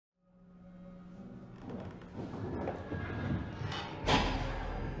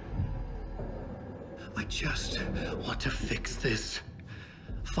just want to fix this.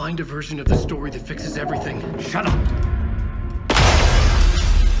 Find a version of the story that fixes everything. Shut up!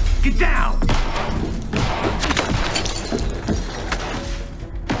 Get down!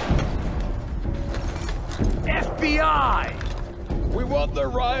 FBI! We want the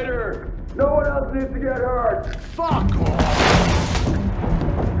rider! No one else needs to get hurt! Fuck off!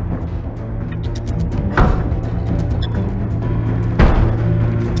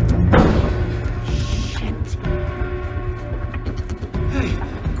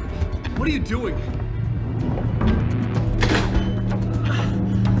 What are you doing?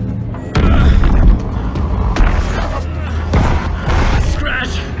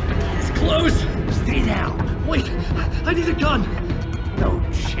 Scratch! It's close! Stay down! Wait! I need a gun! No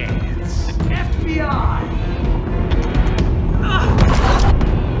chance. FBI!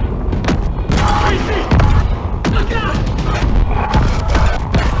 Crazy! Look out!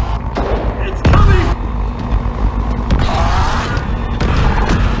 It's coming!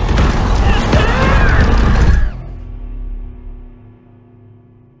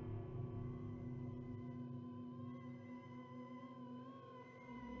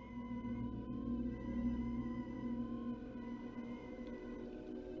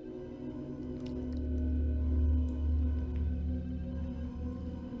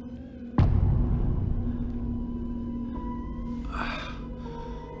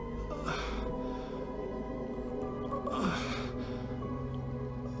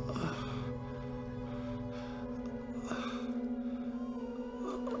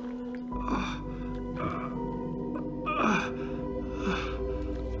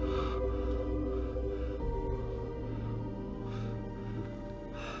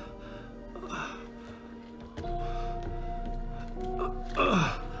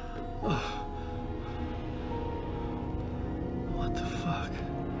 What the fuck?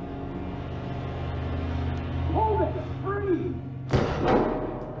 Hold it! Freeze!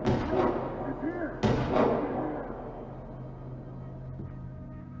 It's here!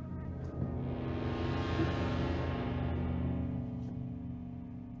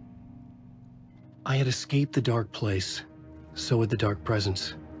 I had escaped the dark place. So had the dark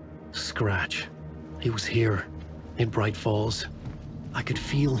presence. Scratch. He was here, in Bright Falls. I could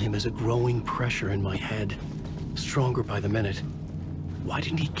feel him as a growing pressure in my head, stronger by the minute. Why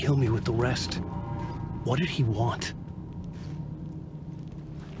didn't he kill me with the rest? What did he want?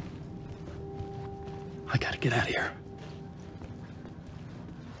 I gotta get out of here.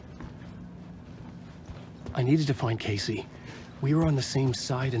 I needed to find Casey. We were on the same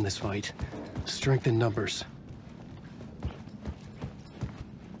side in this fight. Strength in numbers.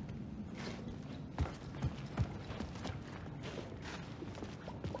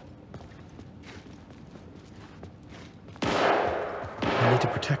 I need to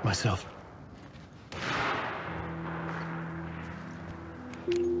protect myself.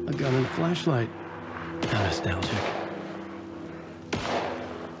 A gun and a flashlight. How nostalgic.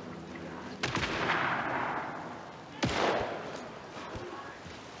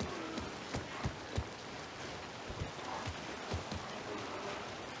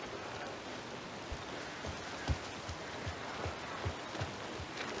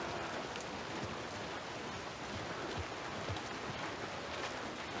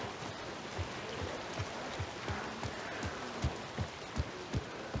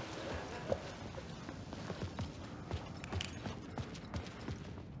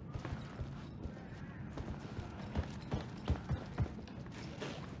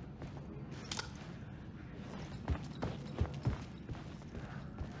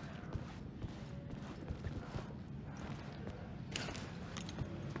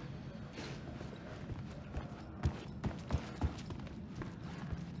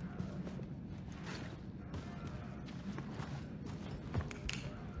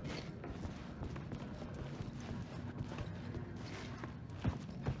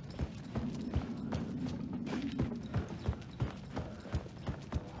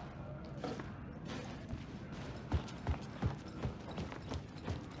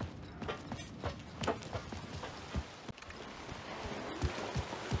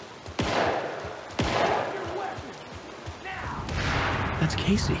 That's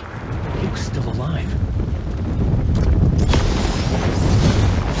Casey. He was still alive.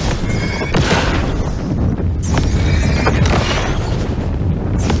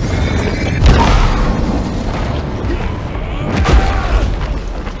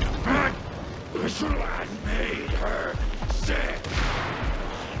 I should have made her sick.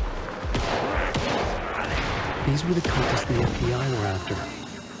 These were the cultists the FBI were after.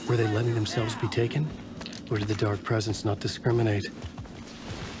 Were they letting themselves be taken? Or did the dark presence not discriminate?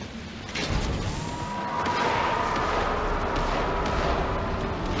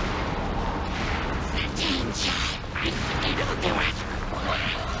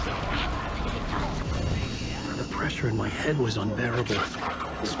 pressure in my head was unbearable.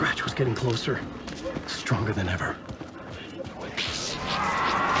 Scratch was getting closer, stronger than ever.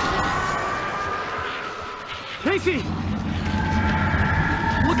 Casey!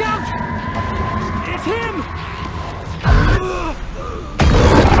 Look out! It's him!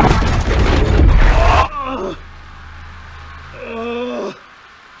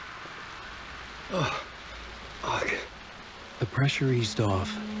 The pressure eased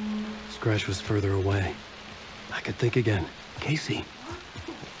off. Scratch was further away. I could think again. Casey.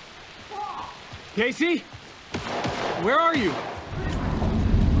 Casey? Where are you?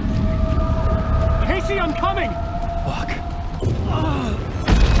 Casey, I'm coming! Fuck.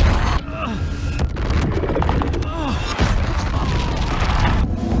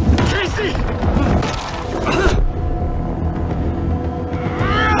 Casey!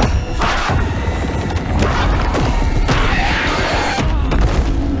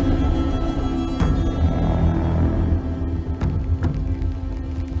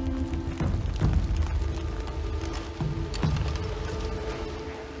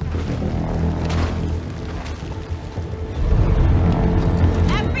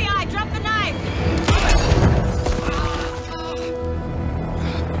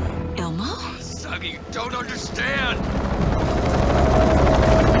 Don't understand!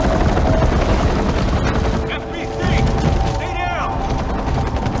 FBC! Stay down!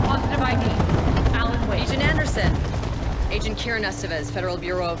 Positive ID. Alan Wade. Agent Anderson. Agent Kieran Estevez, Federal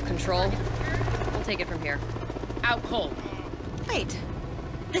Bureau of Control. We'll take it from here. Out cold. Wait.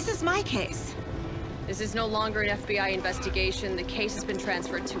 This is my case. This is no longer an FBI investigation. The case has been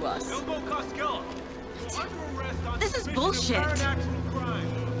transferred to us. Elmo Costello. This is bullshit.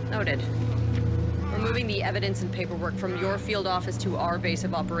 Noted. We're moving the evidence and paperwork from your field office to our base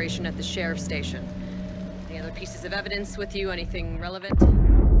of operation at the sheriff's station. Any other pieces of evidence with you? Anything relevant?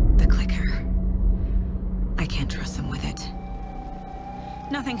 The clicker. I can't trust them with it.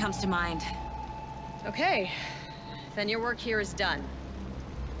 Nothing comes to mind. Okay. Then your work here is done.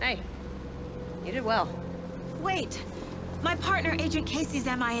 Hey, you did well. Wait. My partner, Agent Casey's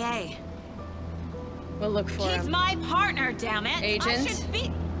MIA. We'll look for him. He's my partner, damn it! Agent? I should be...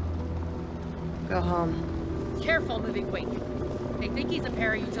 Go home. Careful moving weight. They think he's a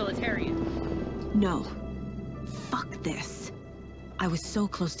para-utilitarian. No. Fuck this. I was so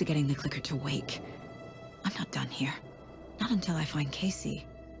close to getting the clicker to wake. I'm not done here. Not until I find Casey.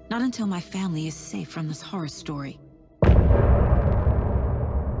 Not until my family is safe from this horror story.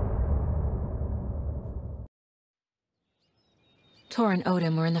 Tor and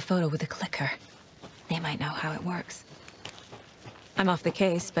Odin were in the photo with the clicker. They might know how it works. I'm off the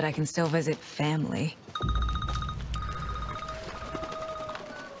case, but I can still visit family.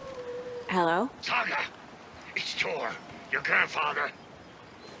 Hello? Saga, it's Tor, your grandfather.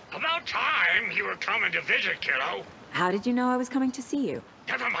 About time you were coming to visit, kiddo. How did you know I was coming to see you?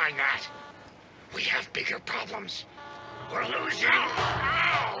 Never mind that. We have bigger problems. We're losing.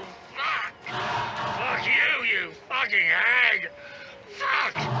 Oh, fuck. Fuck you, you fucking hag.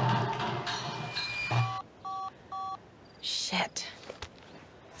 Fuck. Shit.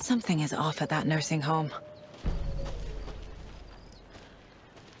 Something is off at that nursing home.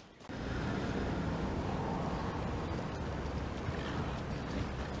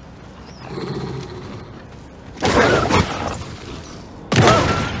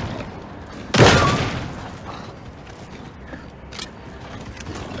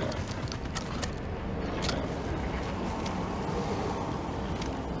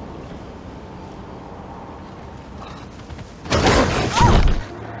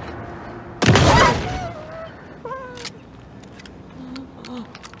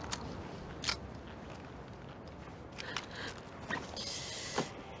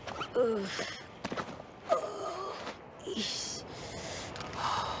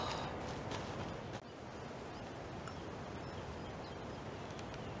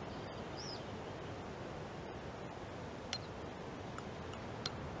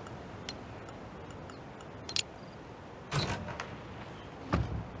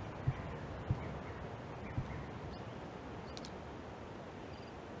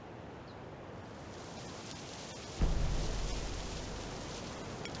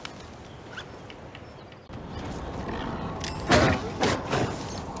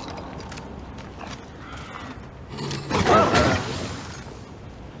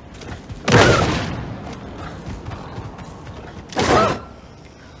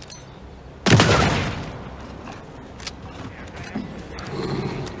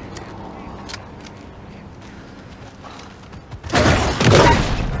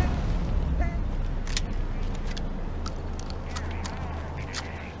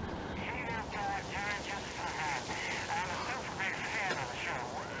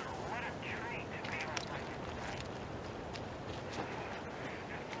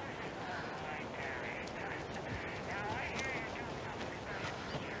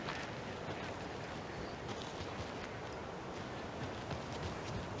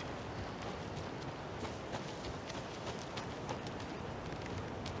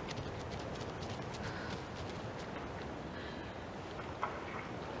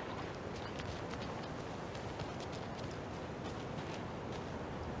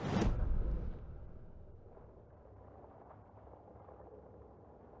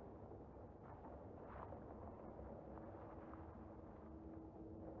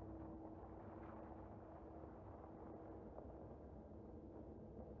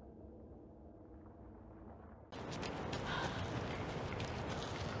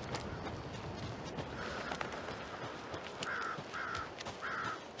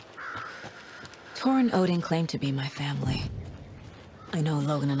 Tor and Odin claim to be my family. I know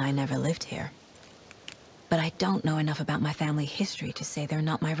Logan and I never lived here. But I don't know enough about my family history to say they're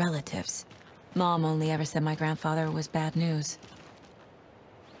not my relatives. Mom only ever said my grandfather was bad news.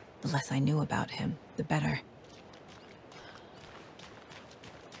 The less I knew about him, the better.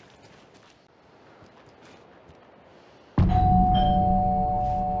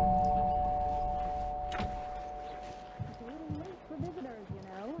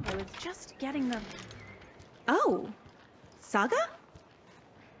 I was just getting the... Oh, Saga?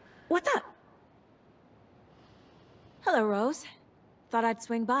 What's up? Hello, Rose. Thought I'd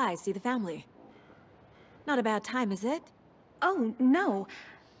swing by, see the family. Not a bad time, is it? Oh, no.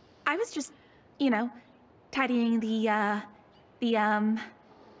 I was just, tidying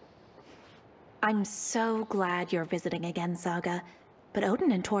I'm so glad you're visiting again, Saga. But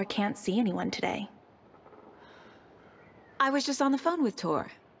Odin and Tor can't see anyone today. I was just on the phone with Tor.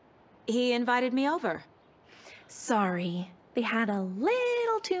 He invited me over. Sorry. They had a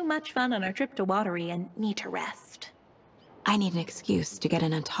little too much fun on our trip to Watery and need to rest. I need an excuse to get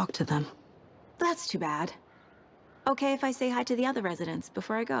in and talk to them. That's too bad. Okay if I say hi to the other residents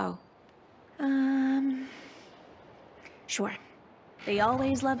before I go? Sure. They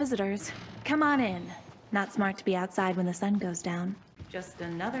always love visitors. Come on in. Not smart to be outside when the sun goes down. Just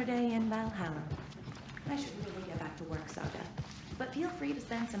another day in Valhalla. I should really get back to work, Saga. But feel free to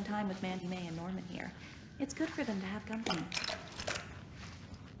spend some time with Mandy May and Norman here. It's good for them to have company.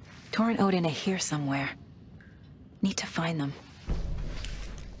 Tor and Odin are here somewhere. Need to find them.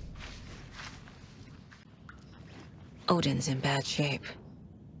 Odin's in bad shape.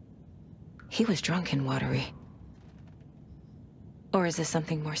 He was drunk in Watery. Or is this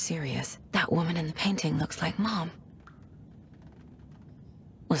something more serious? That woman in the painting looks like Mom.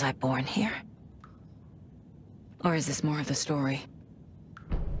 Was I born here? Or is this more of the story?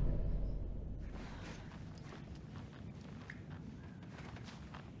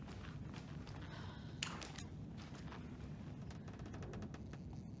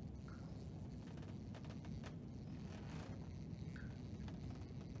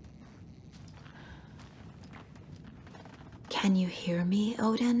 Can you hear me,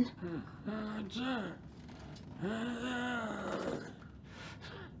 Odin?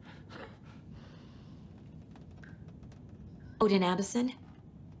 Odin Anderson?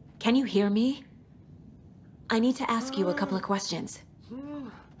 Can you hear me? I need to ask you a couple of questions.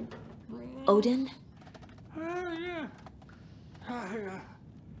 Odin?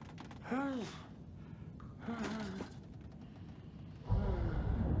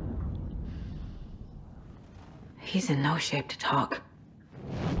 He's in no shape to talk.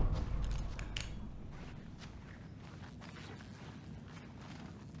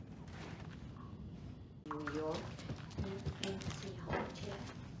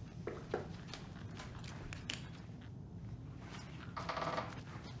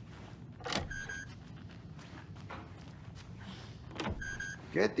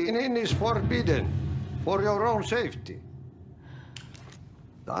 Getting in is forbidden, for your own safety.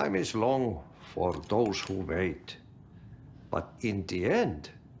 Time is long for those who wait. But in the end,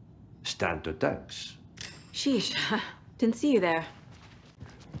 stand the thanks. Sheesh, didn't see you there.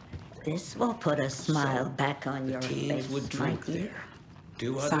 This will put a smile back on your face, would drink Mikey. there.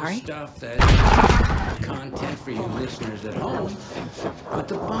 Do other Sorry? stuff that's content for you listeners at home. But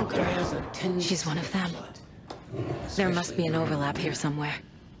the bunker has a tendency. She's one of them. There must be an overlap here somewhere.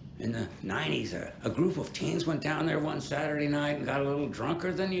 In the 90s, a group of teens went down there one Saturday night and got a little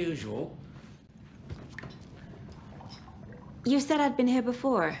drunker than usual. You said I'd been here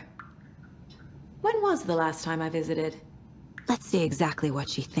before. When was the last time I visited? Let's see exactly what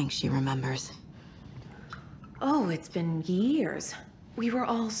she thinks she remembers. Oh, it's been years. We were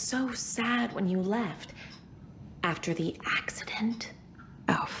all so sad when you left. After the accident.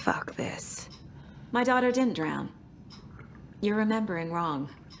 Oh, fuck this. My daughter didn't drown. You're remembering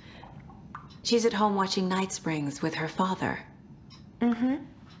wrong. She's at home watching Night Springs with her father. Mm-hmm.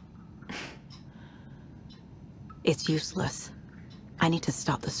 It's useless. I need to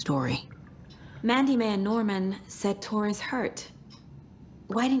stop the story. Mandy May and Norman said Tor is hurt.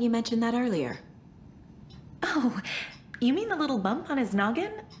 Why didn't you mention that earlier? Oh, you mean the little bump on his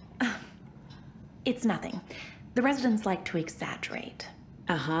noggin? It's nothing. The residents like to exaggerate.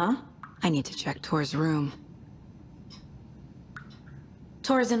 Uh-huh. I need to check Tor's room.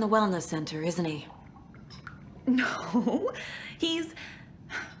 Tor's in the wellness center, isn't he? No, he's...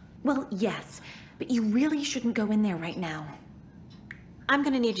 Well, yes, but you really shouldn't go in there right now. I'm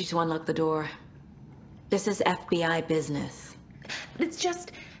gonna need you to unlock the door. This is FBI business. But it's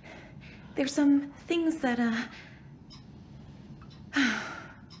just... There's some things that,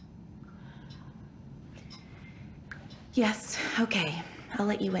 Yes, okay. I'll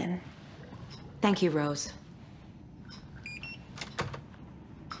let you in. Thank you, Rose.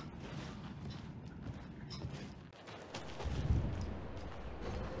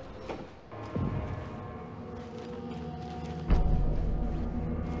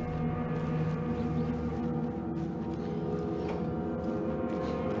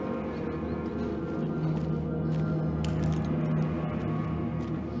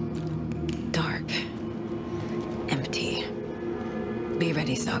 Dark. Empty. Be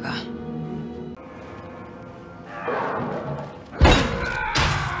ready, Saga.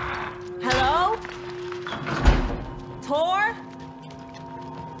 Hello? Tor?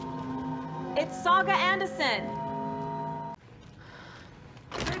 It's Saga Anderson.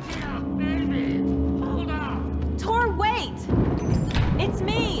 Baby! Hold on! Tor, wait! It's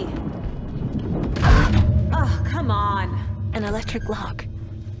me! Oh, come on. An electric lock.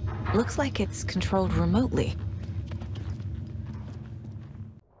 Looks like it's controlled remotely.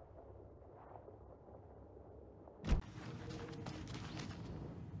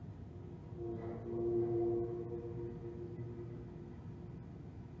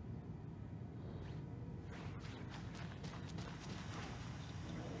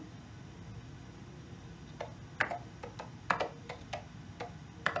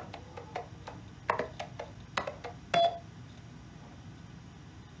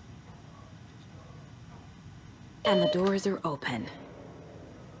 And the doors are open.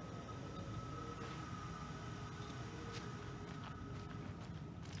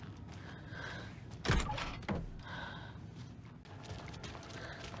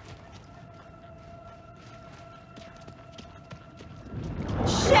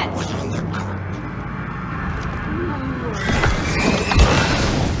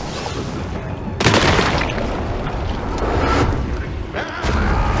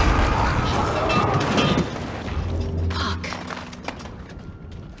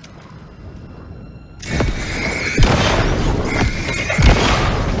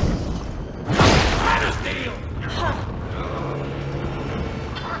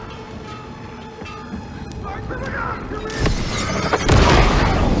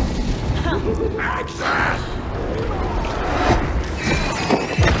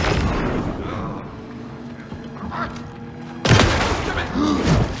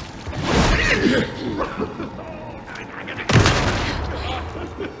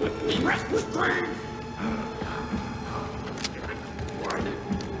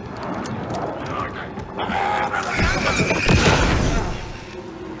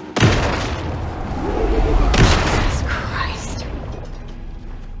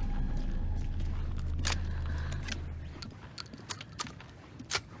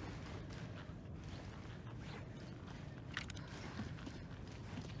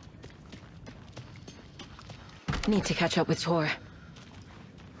 Need to catch up with Tor.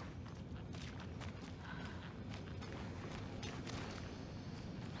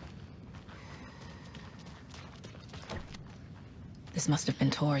 This must have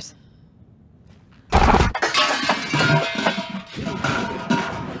been Tor's.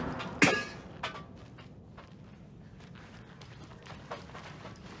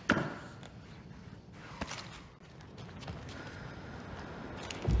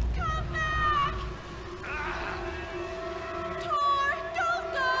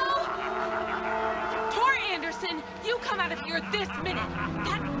 You come out of here this minute!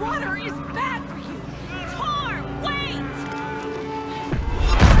 That water is bad for you! Tor, wait!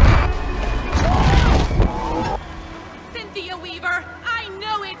 Cynthia Weaver, I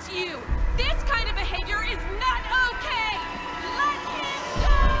know it's you! This kind of behavior is not okay! Let him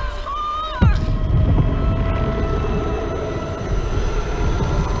go!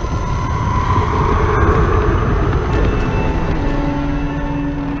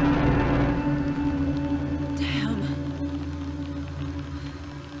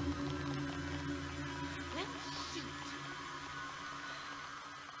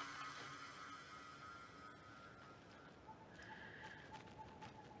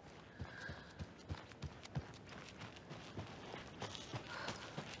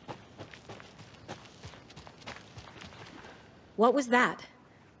 What was that?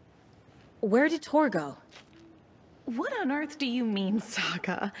 Where did Tor go? What on earth do you mean,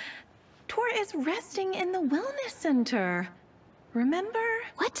 Saga? Tor is resting in the wellness center. Remember?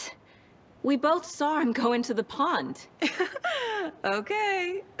 What? We both saw him go into the pond.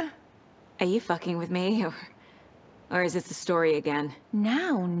 Okay. Are you fucking with me, or is this the story again?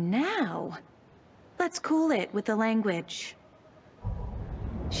 Now. Let's cool it with the language.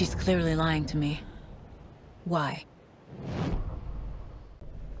 She's clearly lying to me. Why?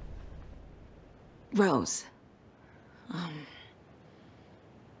 Rose,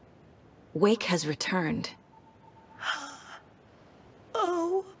 Wake has returned.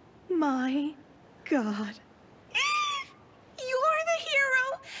 Oh my God. You're the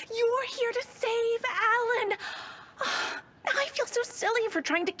hero! You're here to save Alan! I feel so silly for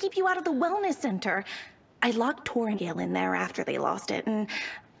trying to keep you out of the wellness center. I locked Torringale in there after they lost it, and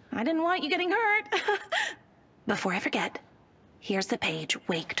I didn't want you getting hurt. Before I forget, here's the page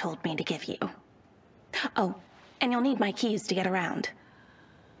Wake told me to give you. Oh, and you'll need my keys to get around.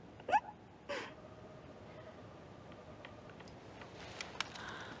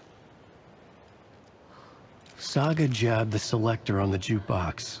 Saga jabbed the selector on the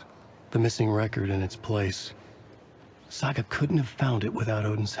jukebox, the missing record in its place. Saga couldn't have found it without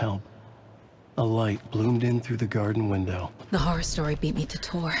Odin's help. A light bloomed in through the garden window. The horror story beat me to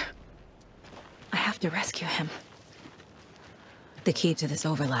Tor. I have to rescue him. The key to this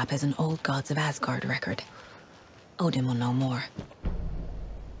overlap is an old Gods of Asgard record. Odin will know more.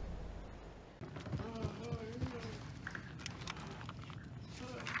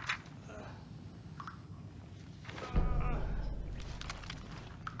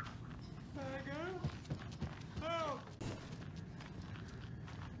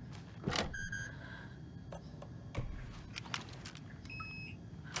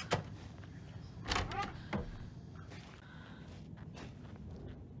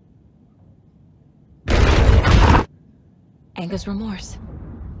 Anger's remorse.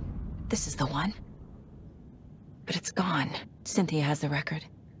 This is the one. But it's gone. Cynthia has the record.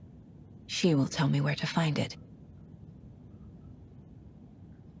 She will tell me where to find it.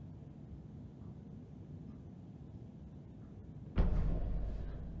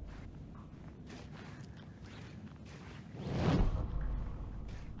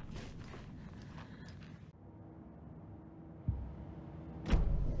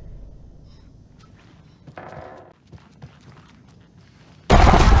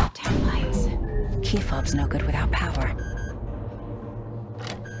 Key fob's no good without power.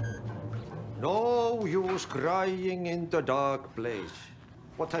 No use crying in the dark place.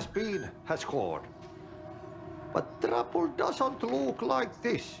 What has been has gone. But trouble doesn't look like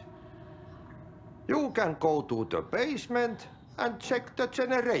this. You can go to the basement and check the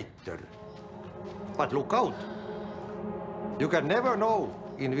generator. But look out. You can never know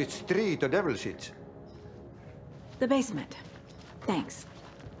in which tree the devil sits. The basement. Thanks.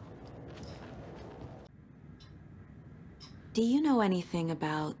 Do you know anything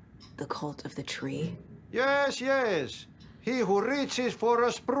about the cult of the tree? Yes, yes. He who reaches for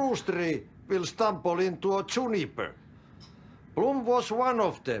a spruce tree will stumble into a juniper. Blum was one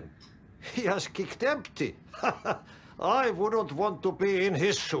of them. He has kicked empty. I wouldn't want to be in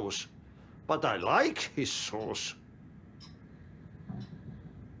his shoes. But I like his shoes.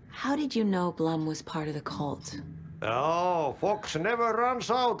 How did you know Blum was part of the cult? Oh, Fox never runs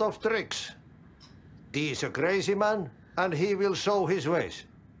out of tricks. He's a crazy man, and he will show his ways.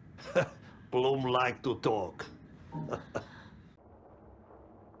 Blum like to talk.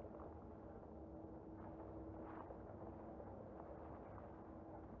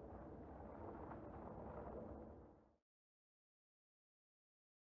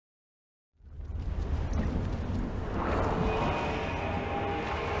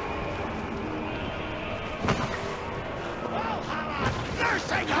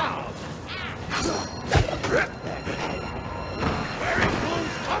 Nursing home! Wearing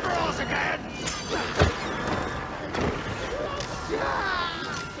Blum's coveralls again!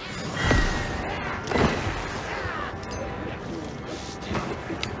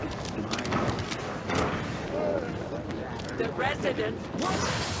 The resident.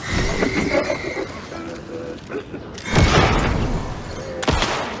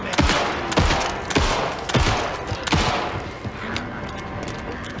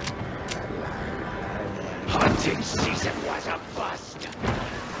 Hunting season was a bust.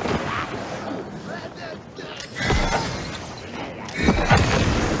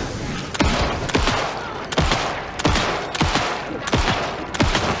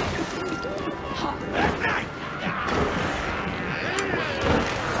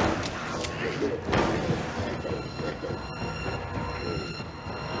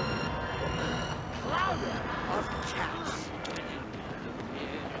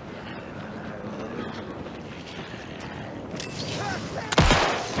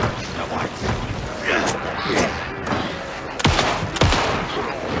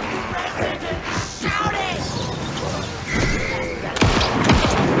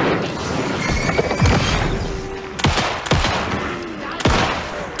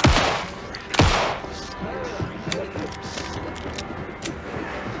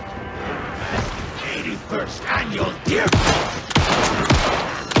 first annual deer.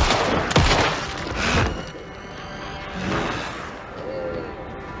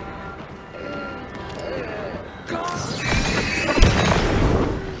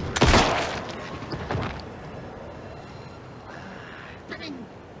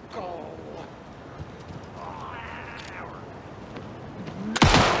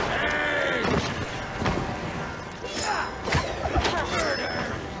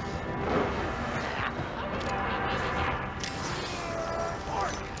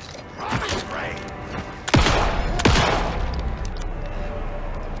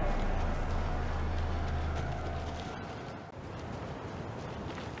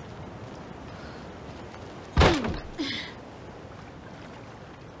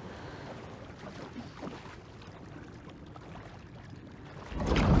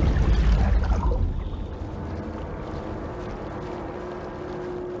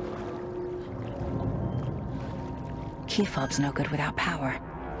 Key fob's no good without power.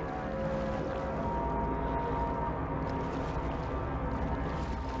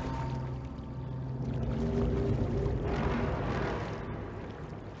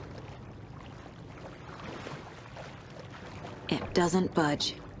 It doesn't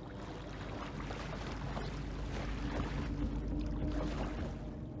budge.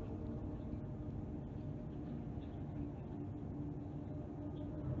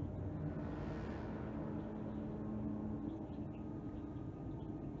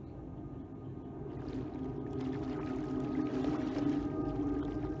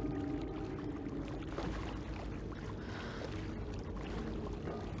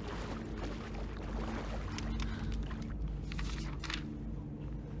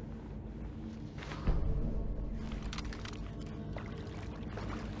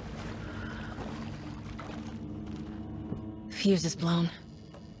 Fuse is blown.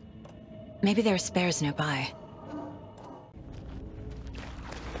 Maybe there are spares nearby.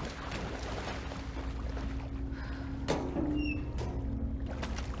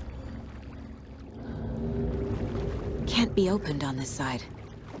 Can't be opened on this side.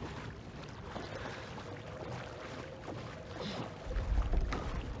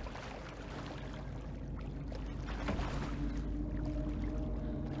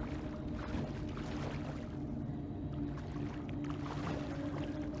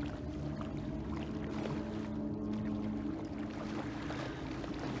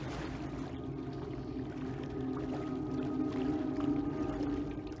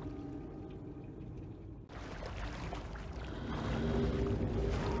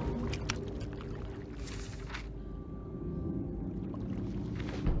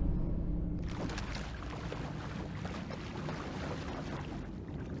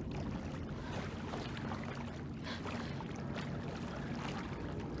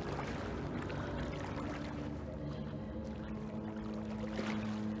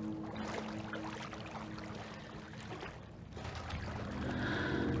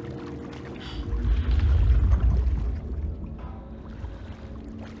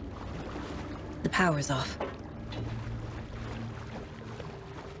 The power's off.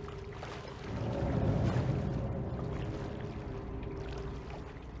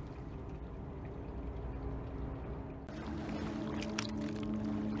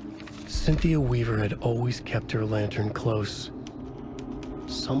 Cynthia Weaver had always kept her lantern close.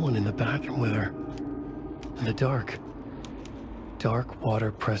 Someone in the bathroom with her. In the dark. Dark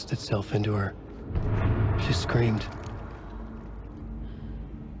water pressed itself into her. She screamed.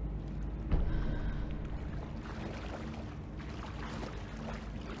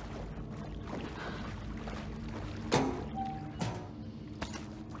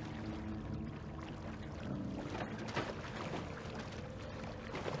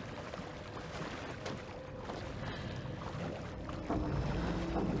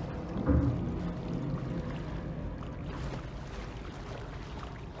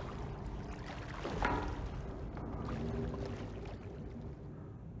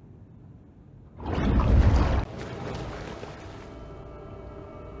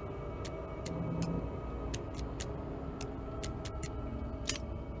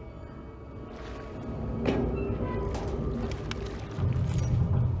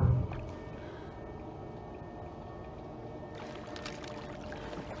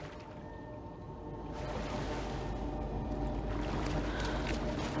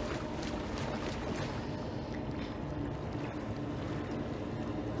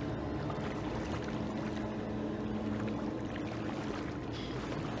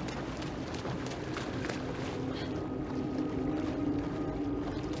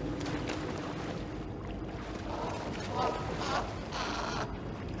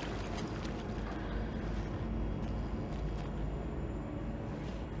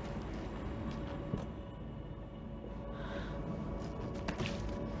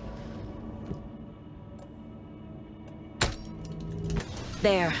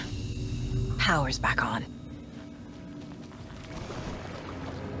 There. Power's back on.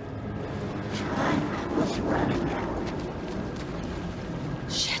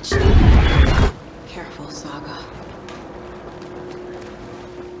 Shit. Careful, Saga.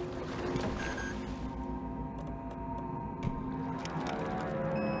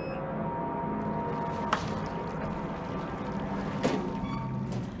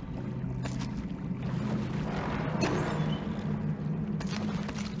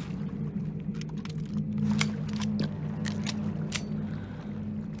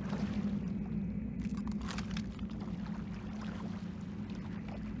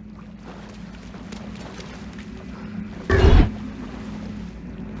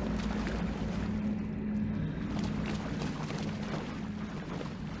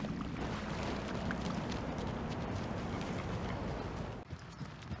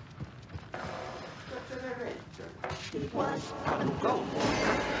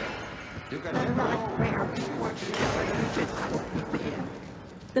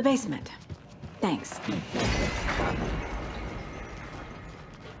 The basement. Thanks.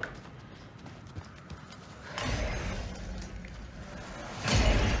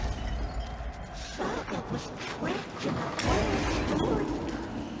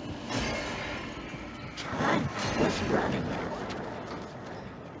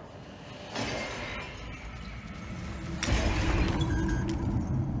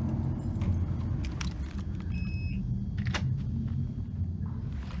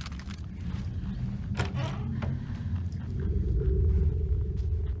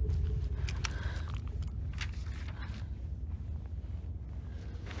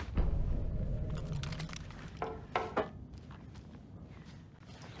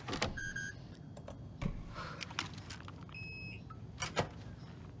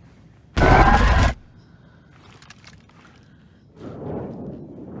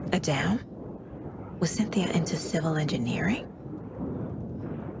 A dam? Was Cynthia into civil engineering?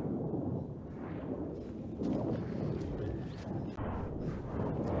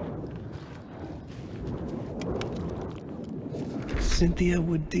 Cynthia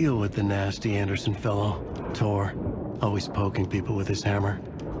would deal with the nasty Anderson fellow, Tor, always poking people with his hammer.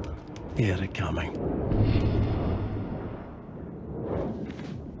 He had it coming.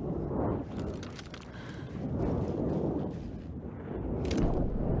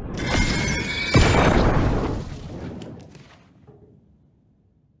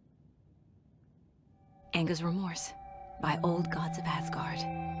 Anger's Remorse by Old Gods of Asgard.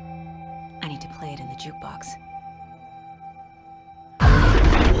 I need to play it in the jukebox.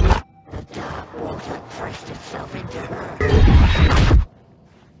 The dark water pressed itself into her.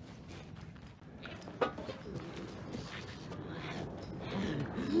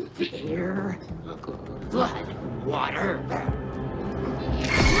 Beer, blood, water.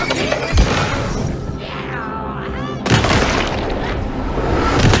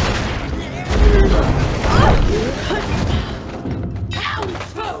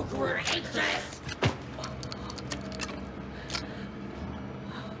 Townsfolk were anxious.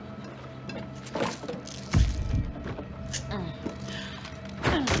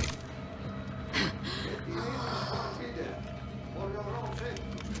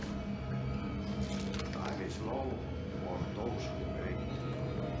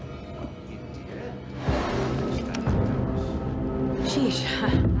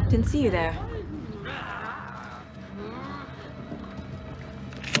 Sheesh, didn't see you there.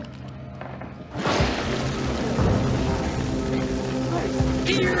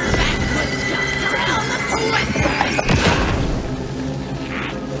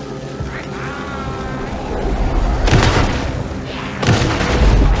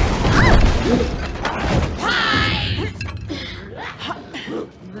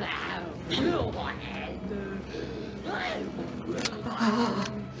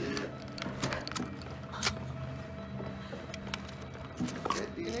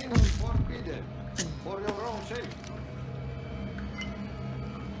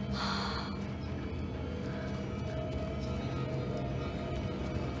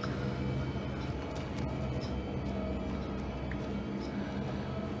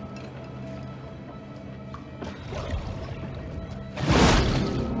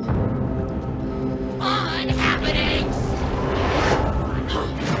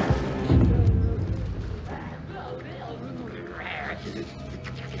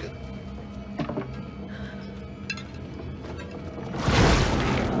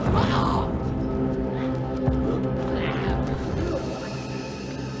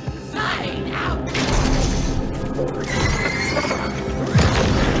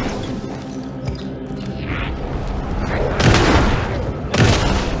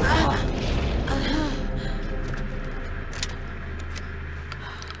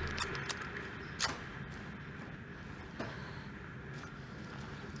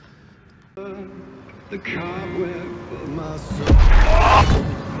 The cobweb of my soul,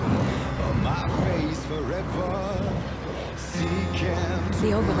 on my face forever.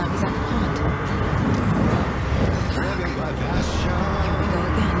 The overlap is at the pond. Driven by passion.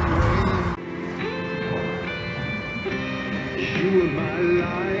 Here we go again. You were my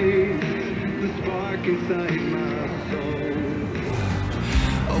light, the spark inside my